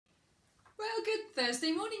Well, good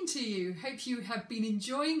Thursday morning to you. Hope you have been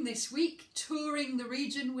enjoying this week touring the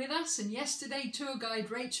region with us. And yesterday, tour guide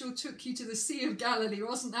Rachel took you to the Sea of Galilee.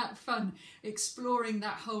 Wasn't that fun? Exploring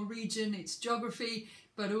that whole region, its geography,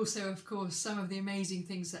 but also, of course, some of the amazing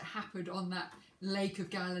things that happened on that Lake of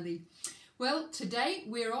Galilee. Well, today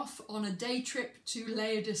we're off on a day trip to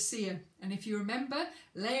Laodicea. And if you remember,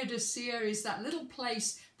 Laodicea is that little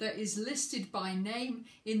place that is listed by name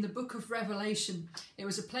in the book of Revelation. It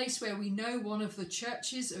was a place where we know one of the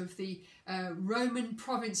churches of the Roman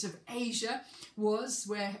province of Asia was,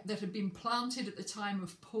 that had been planted at the time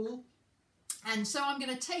of Paul. And so I'm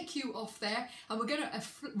going to take you off there and we're going to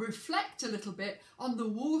reflect a little bit on the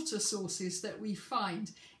water sources that we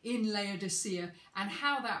find in Laodicea and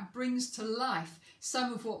how that brings to life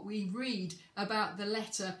some of what we read about the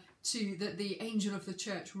letter that the angel of the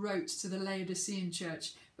church wrote to the Laodicean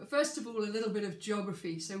church. But first of all, a little bit of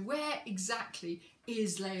geography. So where exactly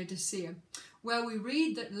is Laodicea? Well, we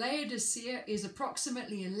read that Laodicea is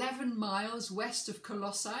approximately 11 miles west of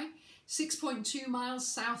Colossae, 6.2 miles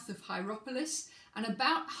south of Hierapolis, and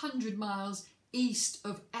about 100 miles east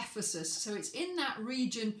of Ephesus. So it's in that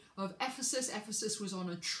region of Ephesus. Ephesus was on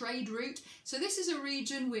a trade route. So this is a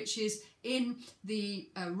region which is in the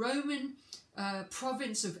Roman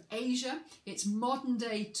province of Asia. It's modern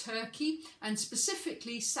day Turkey and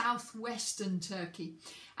specifically southwestern Turkey.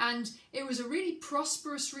 And it was a really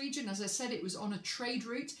prosperous region. As I said, it was on a trade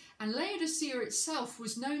route, and Laodicea itself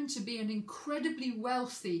was known to be an incredibly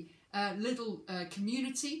wealthy little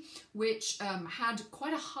community which had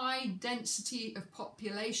quite a high density of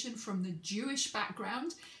population from the Jewish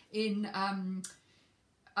background.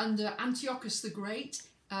 Under Antiochus the Great,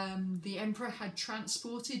 the emperor had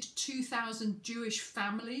transported 2,000 Jewish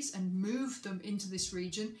families and moved them into this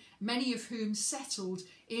region, many of whom settled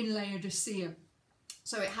in Laodicea.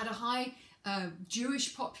 So it had a high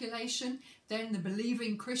Jewish population, then the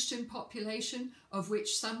believing Christian population, of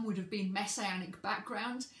which some would have been Messianic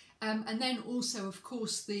background, and then also, of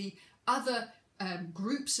course, the other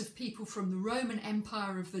groups of people from the Roman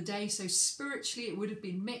Empire of the day. So spiritually it would have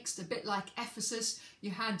been mixed, a bit like Ephesus.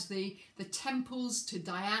 You had the temples to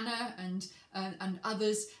Diana and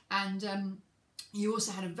others, and you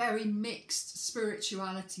also had a very mixed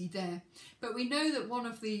spirituality there. But we know that one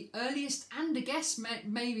of the earliest, and I guess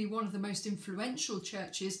maybe one of the most influential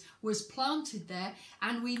churches, was planted there,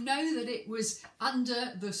 and we know that it was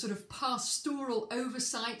under the sort of pastoral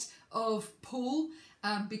oversight of Paul,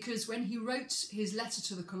 because when he wrote his letter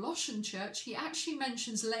to the Colossian church, he actually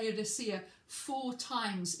mentions Laodicea 4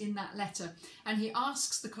 times in that letter, and he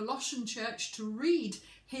asks the Colossian church to read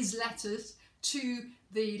his letters to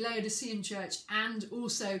the Laodicean church and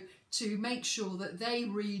also to make sure that they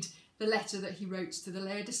read the letter that he wrote to the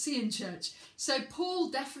Laodicean church. So Paul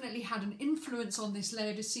definitely had an influence on this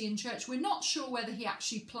Laodicean church. We're not sure whether he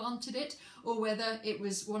actually planted it or whether it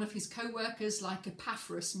was one of his co-workers like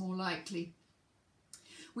Epaphras, more likely.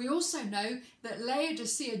 We also know that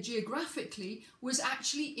Laodicea geographically was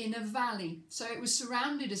actually in a valley. So it was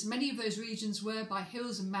surrounded, as many of those regions were, by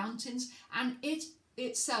hills and mountains, and it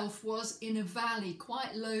itself was in a valley,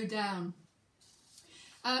 quite low down.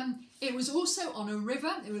 It was also on a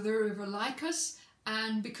river. It was the river Lycus,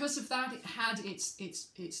 and because of that it had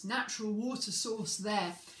its natural water source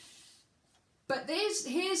there. But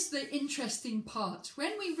here's the interesting part.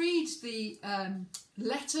 When we read the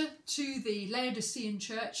letter to the Laodicean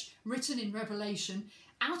church written in Revelation,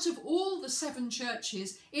 out of all the 7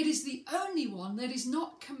 churches, it is the only one that is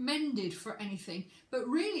not commended for anything, but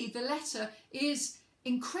really the letter is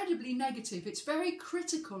incredibly negative. It's very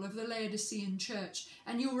critical of the Laodicean church.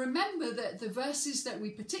 And you'll remember that the verses that we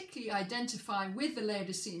particularly identify with the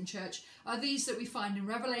Laodicean church are these that we find in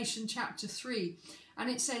Revelation chapter 3. And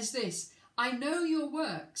it says this: "I know your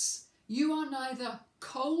works. You are neither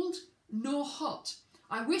cold nor hot.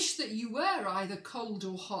 I wish that you were either cold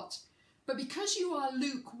or hot. But because you are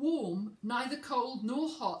lukewarm, neither cold nor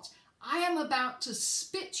hot, I am about to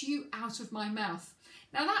spit you out of my mouth."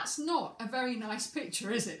 Now that's not a very nice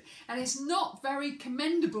picture, is it? And it's not very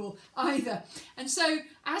commendable either. And so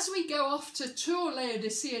as we go off to tour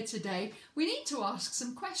Laodicea today, we need to ask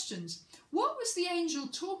some questions. What was the angel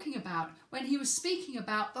talking about when he was speaking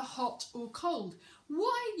about the hot or cold?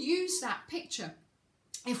 Why use that picture?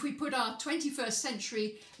 If we put our 21st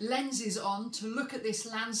century lenses on to look at this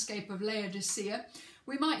landscape of Laodicea,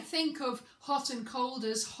 we might think of hot and cold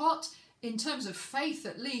as hot, in terms of faith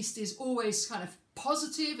at least, is always kind of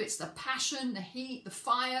positive. It's the passion, the heat, the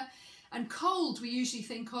fire. And cold we usually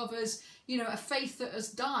think of as, you know, a faith that has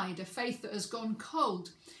died, a faith that has gone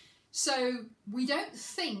cold. So we don't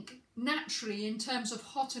think naturally in terms of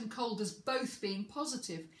hot and cold as both being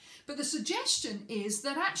positive. But the suggestion is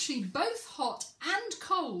that actually both hot and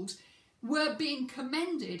cold were being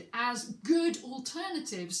commended as good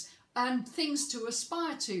alternatives and things to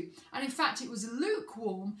aspire to. And in fact, it was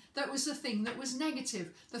lukewarm that was the thing that was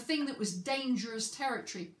negative, the thing that was dangerous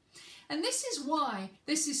territory. And this is why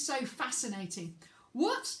this is so fascinating.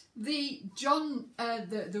 What the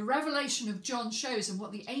revelation of John shows, and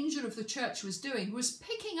what the angel of the church was doing, was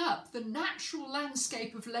picking up the natural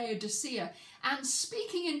landscape of Laodicea and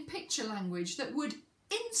speaking in picture language that would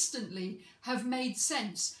instantly have made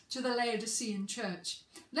sense to the Laodicean church.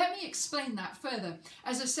 Let me explain that further.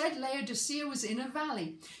 As I said, Laodicea was in a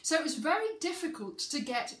valley, so it was very difficult to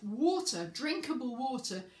get water, drinkable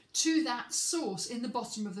water, to that source in the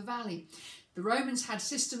bottom of the valley. The Romans had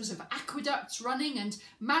systems of aqueducts running and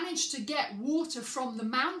managed to get water from the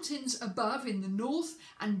mountains above in the north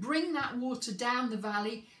and bring that water down the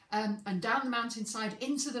valley and down the mountainside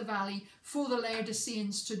into the valley for the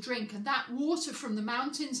Laodiceans to drink. And that water from the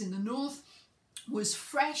mountains in the north was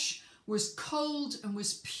fresh, was cold, and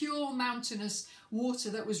was pure mountainous water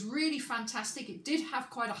that was really fantastic. It did have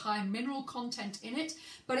quite a high mineral content in it,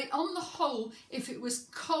 but on the whole, if it was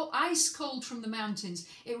ice cold from the mountains,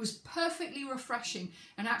 it was perfectly refreshing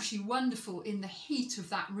and actually wonderful in the heat of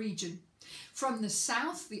that region. From the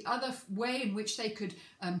south, the other way in which they could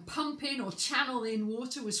pump in or channel in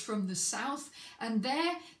water was from the south, and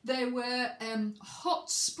there were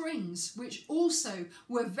hot springs, which also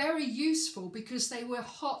were very useful because they were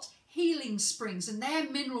hot healing springs, and their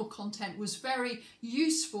mineral content was very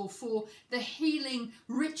useful for the healing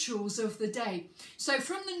rituals of the day. So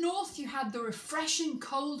from the north you had the refreshing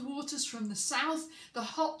cold waters, from the south the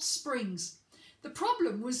hot springs. The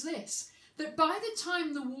problem was this, that by the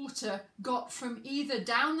time the water got from either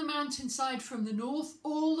down the mountainside from the north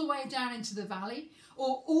all the way down into the valley,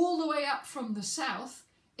 or all the way up from the south,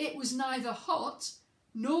 it was neither hot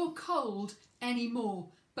nor cold anymore,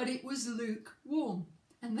 but it was lukewarm.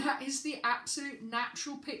 And that is the absolute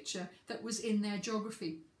natural picture that was in their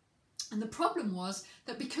geography. And the problem was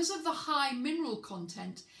that because of the high mineral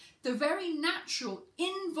content, the very natural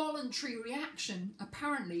involuntary reaction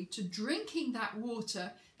apparently to drinking that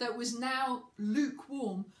water that was now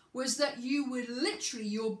lukewarm was that you would literally,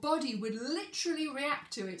 your body would literally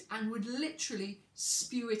react to it and would literally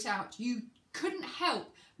spew it out. You couldn't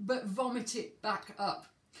help but vomit it back up.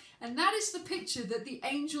 And that is the picture that the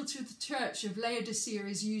angel to the church of Laodicea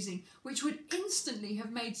is using, which would instantly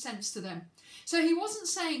have made sense to them. So he wasn't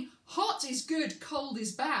saying hot is good, cold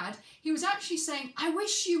is bad. He was actually saying, I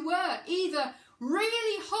wish you were either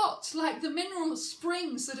really hot, like the mineral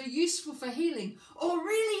springs that are useful for healing, or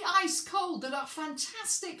really ice cold that are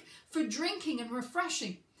fantastic for drinking and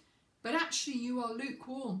refreshing. But actually you are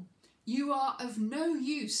lukewarm. You are of no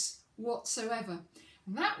use whatsoever.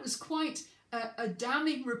 And that was quite a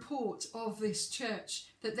damning report of this church,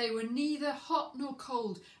 that they were neither hot nor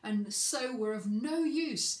cold, and so were of no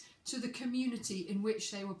use to the community in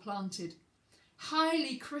which they were planted.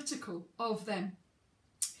 Highly critical of them.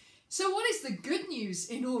 So what is the good news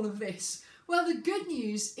in all of this? Well, the good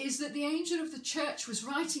news is that the angel of the church was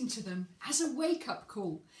writing to them as a wake-up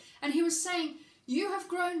call, and he was saying, you have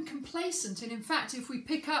grown complacent. And in fact, if we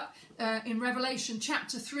pick up in Revelation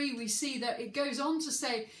chapter 3, we see that it goes on to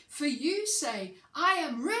say, for you say, I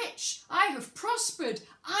am rich, I have prospered,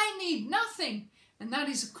 I need nothing. And that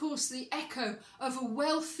is, of course, the echo of a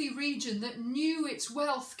wealthy region that knew its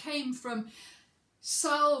wealth came from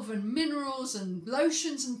salve and minerals and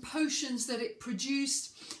lotions and potions that it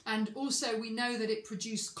produced. And also we know that it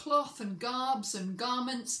produced cloth and garbs and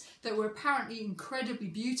garments that were apparently incredibly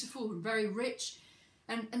beautiful and very rich.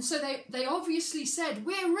 And so they obviously said,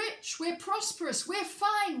 we're rich, we're prosperous, we're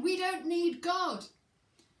fine, we don't need God.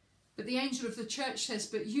 But the angel of the church says,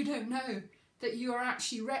 but you don't know that you are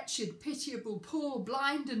actually wretched, pitiable, poor,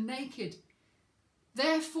 blind and naked.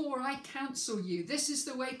 Therefore I counsel you, this is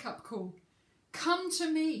the wake-up call, come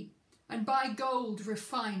to me and buy gold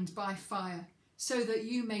refined by fire, so that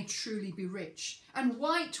you may truly be rich, and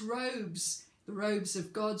white robes, the robes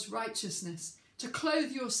of God's righteousness, to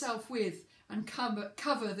clothe yourself with, and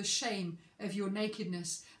cover the shame of your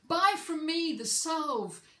nakedness. Buy from me the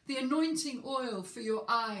salve, the anointing oil for your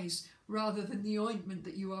eyes, rather than the ointment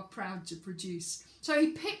that you are proud to produce. So he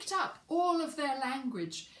picked up all of their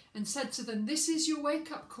language and said to them, this is your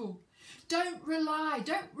wake-up call. Don't rely,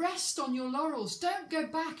 don't rest on your laurels. Don't go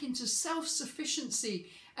back into self-sufficiency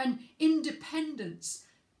and independence,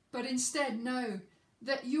 but instead know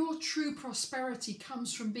that your true prosperity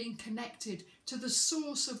comes from being connected to the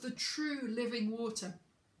source of the true living water.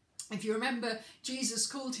 If you remember, Jesus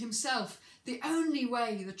called himself the only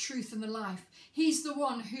way, the truth and the life. He's the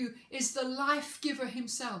one who is the life giver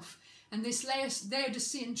himself. And this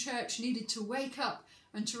Laodicean church needed to wake up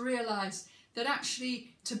and to realise that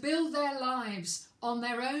actually to build their lives on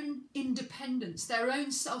their own independence, their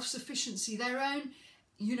own self-sufficiency, their own,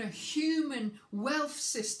 human wealth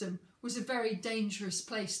system was a very dangerous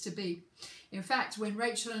place to be. In fact, when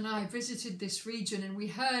Rachel and I visited this region and we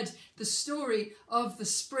heard the story of the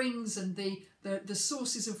springs and the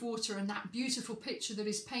sources of water and that beautiful picture that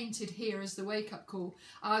is painted here as the wake-up call,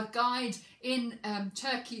 our guide in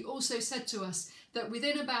Turkey also said to us that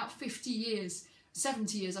within about 50 years,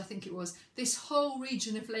 70 years I think it was, this whole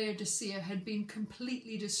region of Laodicea had been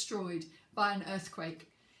completely destroyed by an earthquake.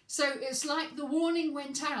 So it's like the warning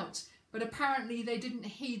went out, but apparently they didn't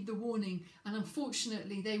heed the warning, and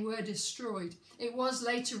unfortunately they were destroyed. It was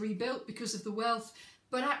later rebuilt because of the wealth,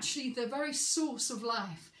 but actually the very source of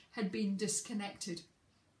life had been disconnected.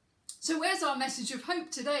 So where's our message of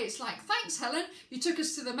hope today? It's like, thanks Helen, you took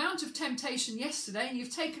us to the Mount of Temptation yesterday and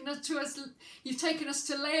you've taken us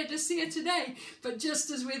to Laodicea today. But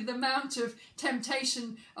just as with the Mount of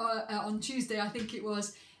Temptation on Tuesday, I think it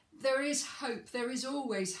was, there is hope. There is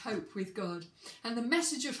always hope with God. And the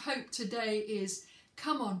message of hope today is,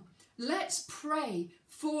 come on, let's pray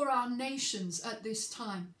for our nations at this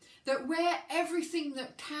time. That where everything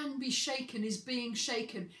that can be shaken is being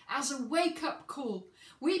shaken as a wake-up call.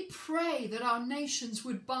 We pray that our nations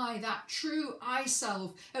would buy that true eye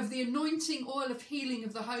salve of the anointing oil of healing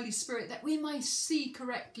of the Holy Spirit, that we may see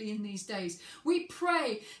correctly in these days. We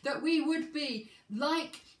pray that we would be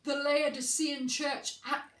like the Laodicean church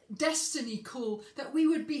at destiny call, that we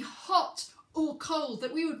would be hot or cold,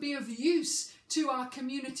 that we would be of use to our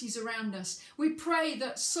communities around us. We pray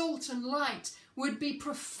that salt and light would be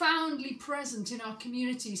profoundly present in our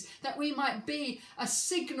communities, that we might be a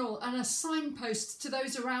signal and a signpost to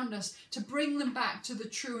those around us to bring them back to the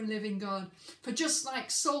true and living God. For just like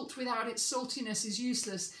salt without its saltiness is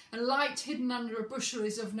useless, and light hidden under a bushel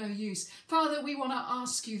is of no use, Father, we want to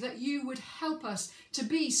ask you that you would help us to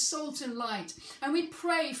be salt and light. And we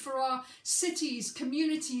pray for our cities,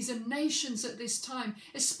 communities and nations at this time,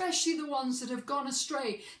 especially the ones that have gone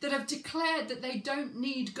astray, that have declared that they don't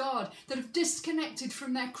need God, that have disconnected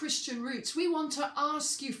from their Christian roots. We want to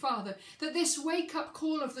ask you, Father, that this wake-up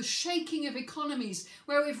call of the shaking of economies,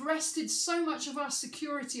 where we've rested so much of our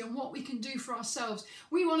security on what we can do for ourselves,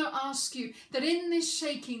 we want to ask you that in this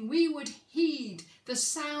shaking we would heed the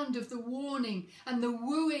sound of the warning and the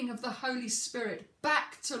wooing of the Holy Spirit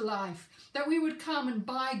back to life. That we would come and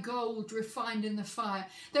buy gold refined in the fire.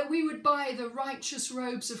 That we would buy the righteous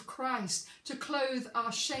robes of Christ to clothe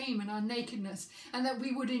our shame and our nakedness. And that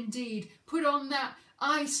we would indeed put on that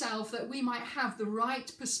eye salve that we might have the right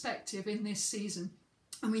perspective in this season.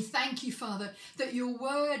 And we thank you, Father, that your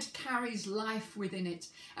word carries life within it,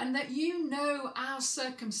 and that you know our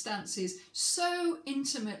circumstances so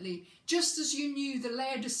intimately, just as you knew the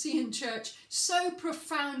Laodicean church so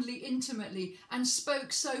profoundly intimately and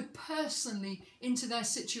spoke so personally into their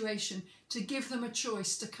situation to give them a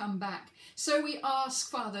choice to come back. So we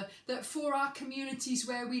ask, Father, that for our communities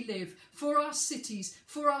where we live, for our cities,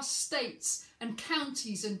 for our states and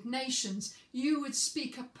counties and nations, you would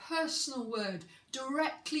speak a personal word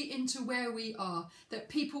directly into where we are, that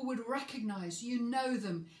people would recognise you know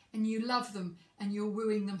them and you love them and you're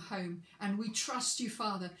wooing them home. And we trust you,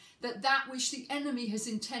 Father, that that which the enemy has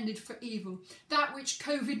intended for evil, that which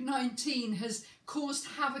COVID-19 has caused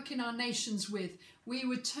havoc in our nations with, we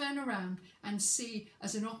would turn around and see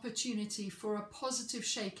as an opportunity for a positive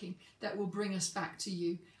shaking that will bring us back to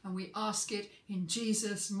you. And we ask it in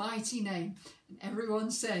Jesus' mighty name. And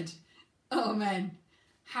everyone said, Amen.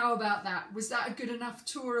 How about that? Was that a good enough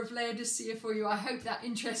tour of Laodicea for you? I hope that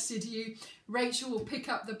interested you. Rachel will pick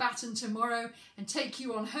up the baton tomorrow and take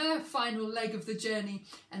you on her final leg of the journey.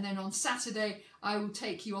 And then on Saturday, I will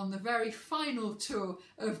take you on the very final tour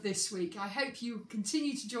of this week. I hope you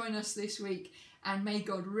continue to join us this week, and may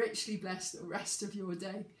God richly bless the rest of your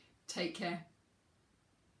day. Take care.